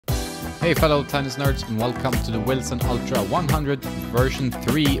Hey fellow tennis nerds, and welcome to the Wilson Ultra 100 version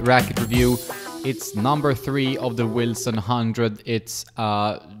 3 racket review. It's number 3 of the Wilson 100. It's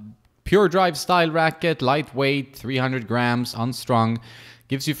a pure drive style racket, lightweight, 300 grams, unstrung.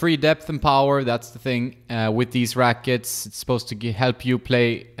 Gives you free depth and power. That's the thing with these rackets. It's supposed to help you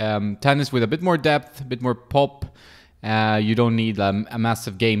play tennis with a bit more depth, a bit more pop. You don't need a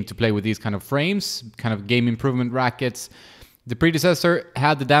massive game to play with these kind of frames, kind of game improvement rackets. The predecessor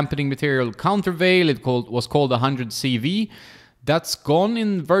had the dampening material countervail. It was called 100 CV. That's gone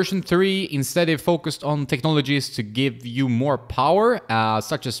in version 3. Instead, it focused on technologies to give you more power,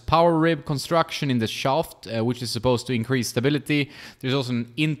 such as power rib construction in the shaft, which is supposed to increase stability. There's also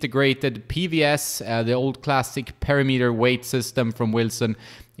an integrated PVS, the old classic perimeter weight system from Wilson.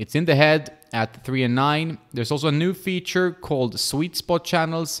 It's in the head at 3 and 9. There's also a new feature called sweet spot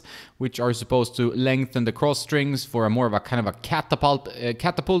channels, which are supposed to lengthen the cross strings for a more of a kind of a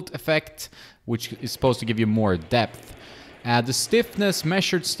catapult effect, which is supposed to give you more depth. The stiffness,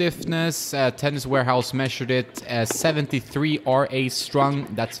 measured stiffness, Tennis Warehouse measured it, 73 RA strung.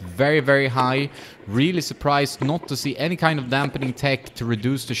 That's very, very high. Really surprised not to see any kind of dampening tech to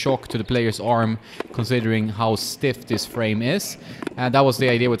reduce the shock to the player's arm, considering how stiff this frame is. That was the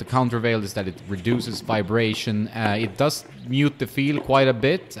idea with the countervail, is that it reduces vibration. It does mute the feel quite a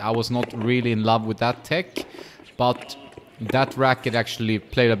bit. I was not really in love with that tech, but that racket actually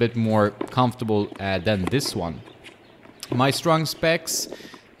played a bit more comfortable than this one. My strung specs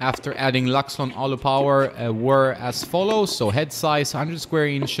after adding Luxon Alu Power were as follows. So head size 100 square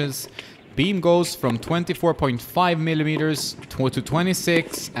inches, beam goes from 24.5 millimeters to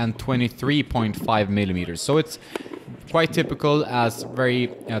 26 and 23.5 millimeters. So it's quite typical as very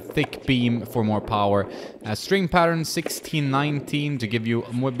thick beam for more power. String pattern 1619 to give you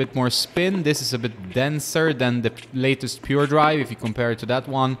a bit more spin. This is a bit denser than the latest Pure Drive if you compare it to that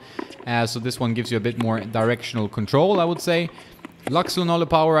one. So this one gives you a bit more directional control, I would say. Luxon Alu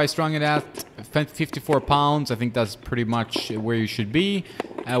Power, I strung it at 54 pounds. I think that's pretty much where you should be.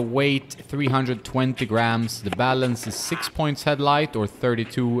 Weight 320 grams. The balance is 6 points headlight or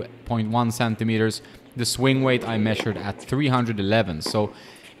 32.1 centimeters. The swing weight I measured at 311. So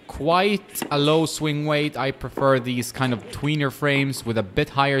quite a low swing weight. I prefer these kind of tweener frames with a bit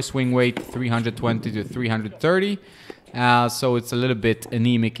higher swing weight, 320 to 330. So it's a little bit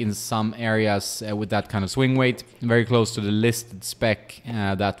anemic in some areas with that kind of swing weight. Very close to the listed spec,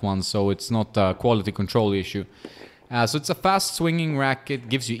 that one, so it's not a quality control issue. So it's a fast swinging racket,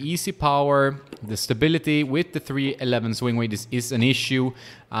 gives you easy power. The stability with the 311 swing weight is an issue.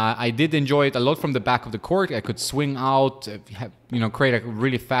 I did enjoy it a lot from the back of the court. I could swing out, create a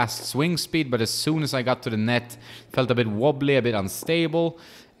really fast swing speed, but as soon as I got to the net, felt a bit wobbly, a bit unstable.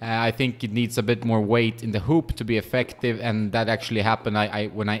 I think it needs a bit more weight in the hoop to be effective, and that actually happened.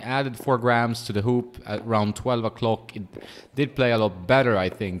 When I added 4 grams to the hoop at around 12 o'clock, it did play a lot better, I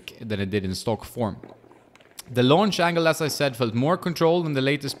think, than it did in stock form. The launch angle, as I said, felt more controlled than the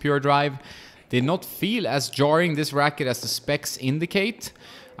latest Pure Drive. Did not feel as jarring, this racket, as the specs indicate.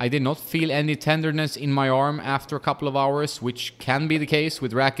 I did not feel any tenderness in my arm after a couple of hours, which can be the case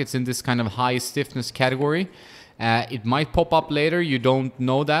with rackets in this kind of high stiffness category. It might pop up later, you don't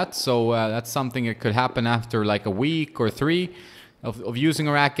know that, so that's something that could happen after like a week or 3 of using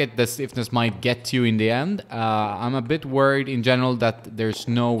a racket. The stiffness might get to you in the end. I'm a bit worried in general that there's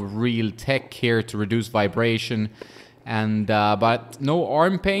no real tech here to reduce vibration, and but no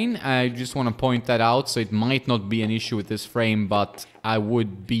arm pain. I just want to point that out, so it might not be an issue with this frame, but I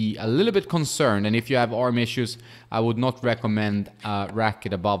would be a little bit concerned, and if you have arm issues, I would not recommend a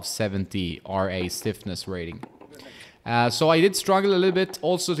racket above 70 RA stiffness rating. So I did struggle a little bit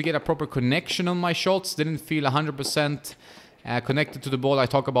also to get a proper connection on my shots. Didn't feel 100% connected to the ball. I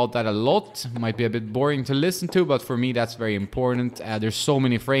talk about that a lot. Might be a bit boring to listen to, but for me that's very important. There's so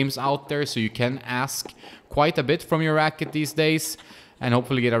many frames out there, so you can ask quite a bit from your racket these days, and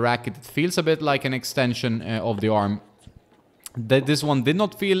hopefully get a racket that feels a bit like an extension of the arm. This one did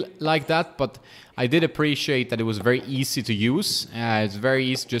not feel like that, but I did appreciate that it was very easy to use. It's very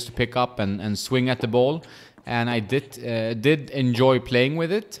easy just to pick up and swing at the ball. And I did enjoy playing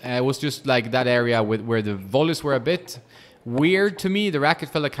with it. It was just like that area where the volleys were a bit weird to me. The racket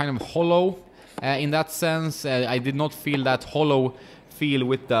felt like kind of hollow in that sense. I did not feel that hollow feel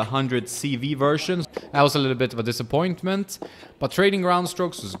with the 100 CV version. That was a little bit of a disappointment. But trading ground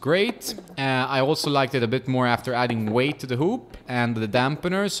strokes was great. I also liked it a bit more after adding weight to the hoop and the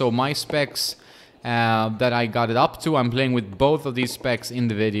dampener. So my specs that I got it up to, I'm playing with both of these specs in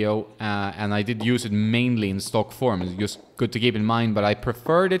the video, and I did use it mainly in stock form. It's just good to keep in mind, but I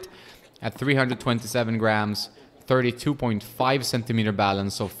preferred it at 327 grams, 32.5 centimeter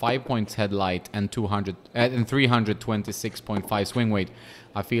balance, so 5 points headlight and 326.5 swing weight.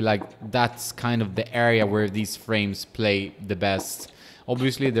 I feel like that's kind of the area where these frames play the best.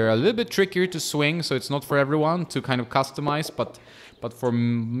 Obviously, they're a little bit trickier to swing, so it's not for everyone to kind of customize, but for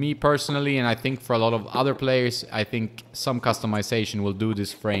me personally, and I think for a lot of other players, I think some customization will do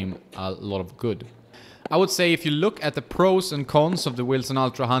this frame a lot of good. I would say if you look at the pros and cons of the Wilson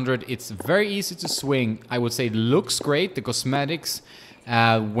Ultra 100, it's very easy to swing. I would say it looks great, the cosmetics.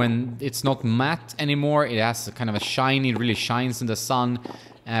 When it's not matte anymore, it has a kind of a shiny, it really shines in the sun.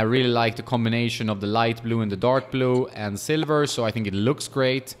 I really like the combination of the light blue and the dark blue and silver, so I think it looks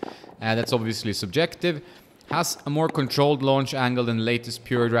great. That's obviously subjective. Has a more controlled launch angle than the latest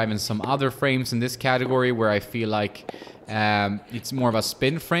Pure Drive and some other frames in this category, where I feel like it's more of a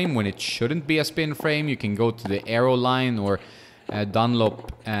spin frame when it shouldn't be a spin frame. You can go to the Aero line or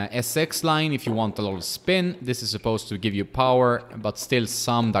Dunlop SX line if you want a lot of spin. This is supposed to give you power, but still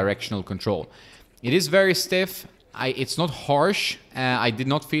some directional control. It is very stiff. It's not harsh. I did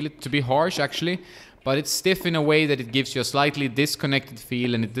not feel it to be harsh, actually, but it's stiff in a way that it gives you a slightly disconnected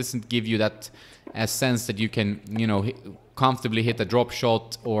feel, and it doesn't give you that sense that you can, you know, comfortably hit a drop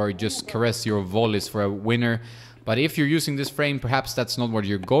shot or just caress your volleys for a winner. But if you're using this frame, perhaps that's not what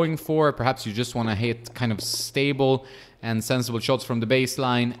you're going for. Perhaps you just want to hit kind of stable and sensible shots from the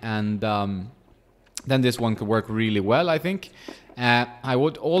baseline, and then this one could work really well, I think. I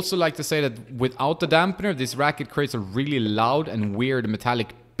would also like to say that without the dampener, this racket creates a really loud and weird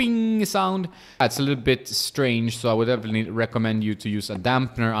metallic ping sound. It's a little bit strange, so I would definitely recommend you to use a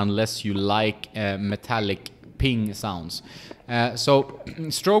dampener unless you like metallic ping sounds. So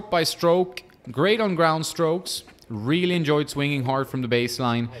stroke by stroke, great on ground strokes. Really enjoyed swinging hard from the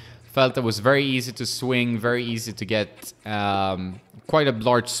baseline. Felt it was very easy to swing, very easy to get quite a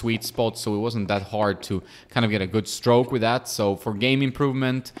large sweet spot, so it wasn't that hard to kind of get a good stroke with that. So for game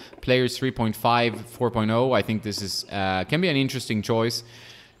improvement, players 3.5, 4.0, I think this is can be an interesting choice.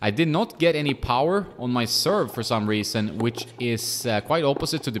 I did not get any power on my serve for some reason, which is quite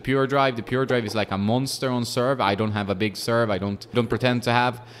opposite to the Pure Drive. The Pure Drive is like a monster on serve. I don't have a big serve. I don't pretend to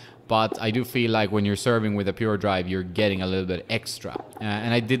have. But I do feel like when you're serving with a Pure Drive, you're getting a little bit extra.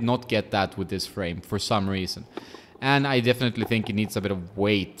 And I did not get that with this frame for some reason. And I definitely think it needs a bit of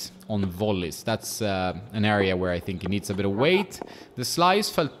weight on volleys. That's an area where I think it needs a bit of weight. The slice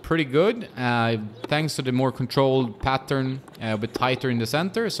felt pretty good, thanks to the more controlled pattern, a bit tighter in the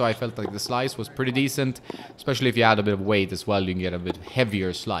center. So I felt like the slice was pretty decent, especially if you add a bit of weight as well, you can get a bit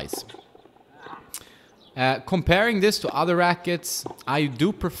heavier slice. Comparing this to other rackets, I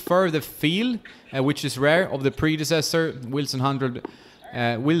do prefer the feel, which is rare, of the predecessor, Wilson Ultra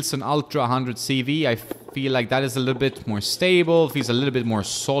 100 CV. I feel like that is a little bit more stable, feels a little bit more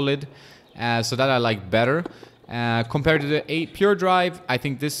solid, so that I like better. Compared to the Pure Drive, I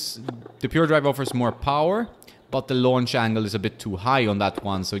think the Pure Drive offers more power, but the launch angle is a bit too high on that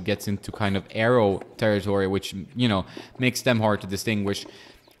one, so it gets into kind of aero territory, which, you know, makes them hard to distinguish.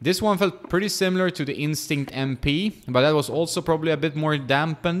 This one felt pretty similar to the Instinct MP, but that was also probably a bit more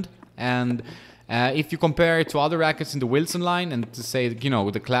dampened. And if you compare it to other rackets in the Wilson line, and to say, you know,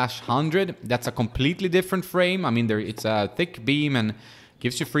 the Clash 100, that's a completely different frame. I mean, it's a thick beam and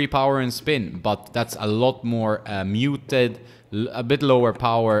gives you free power and spin, but that's a lot more muted, a bit lower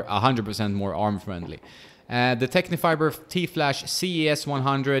power, 100% more arm friendly. The Technifiber T-Flash CES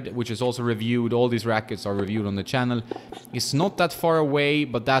 100, which is also reviewed, all these rackets are reviewed on the channel, is not that far away,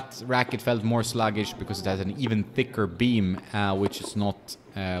 but that racket felt more sluggish because it has an even thicker beam, which is not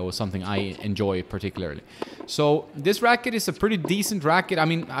was something I enjoy particularly. So this racket is a pretty decent racket. I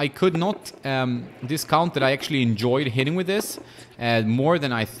mean, I could not discount that I actually enjoyed hitting with this more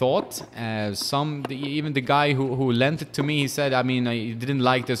than I thought. Even the guy who lent it to me, he said, I mean, I didn't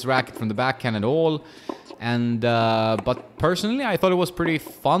like this racket from the backhand at all. And but personally, I thought it was pretty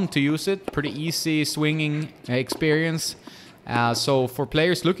fun to use it, pretty easy swinging experience. So for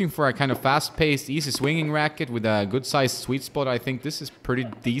players looking for a kind of fast-paced, easy swinging racket with a good-sized sweet spot, I think this is pretty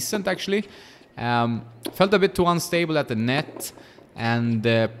decent actually. Felt a bit too unstable at the net, and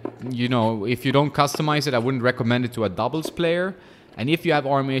you know, if you don't customize it, I wouldn't recommend it to a doubles player. And if you have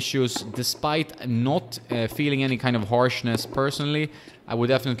arm issues, despite not feeling any kind of harshness personally, I would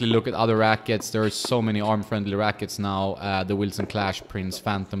definitely look at other rackets. There are so many arm-friendly rackets now, the Wilson Clash, Prince,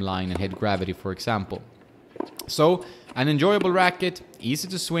 Phantom line, and Head Gravity, for example. So, an enjoyable racket, easy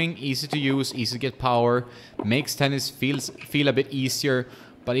to swing, easy to use, easy to get power, makes tennis feel a bit easier.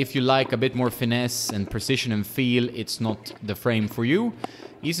 But if you like a bit more finesse and precision and feel, it's not the frame for you.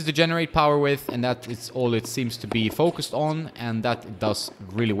 easy to generate power with, and that is all it seems to be focused on, and that it does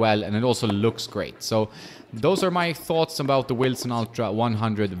really well, and it also looks great. So those are my thoughts about the Wilson Ultra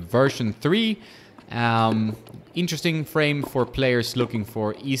 100 version 3. Interesting frame for players looking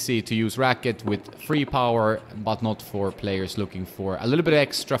for easy to use racket with free power, but not for players looking for a little bit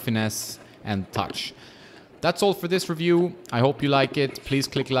extra finesse and touch. That's all for this review. I hope you like it. Please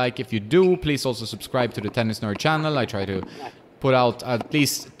click like if you do. Please also subscribe to the Tennis Nerd channel. I try to put out at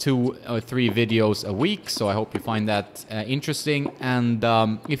least 2 or 3 videos a week, so I hope you find that interesting. And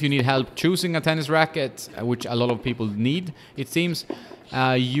if you need help choosing a tennis racket, which a lot of people need, it seems,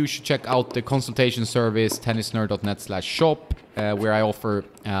 you should check out the consultation service tennisnerd.net/shop, where I offer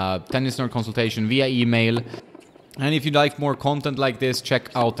Tennis Nerd consultation via email. And if you'd like more content like this, check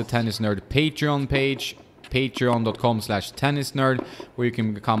out the Tennis Nerd Patreon page, patreon.com/tennisnerd, where you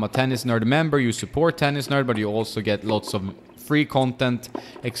can become a Tennis Nerd member. You support Tennis Nerd, but you also get lots of free content,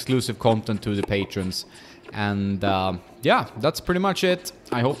 exclusive content to the patrons. And yeah, that's pretty much it.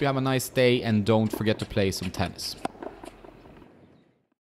 I hope you have a nice day, and don't forget to play some tennis.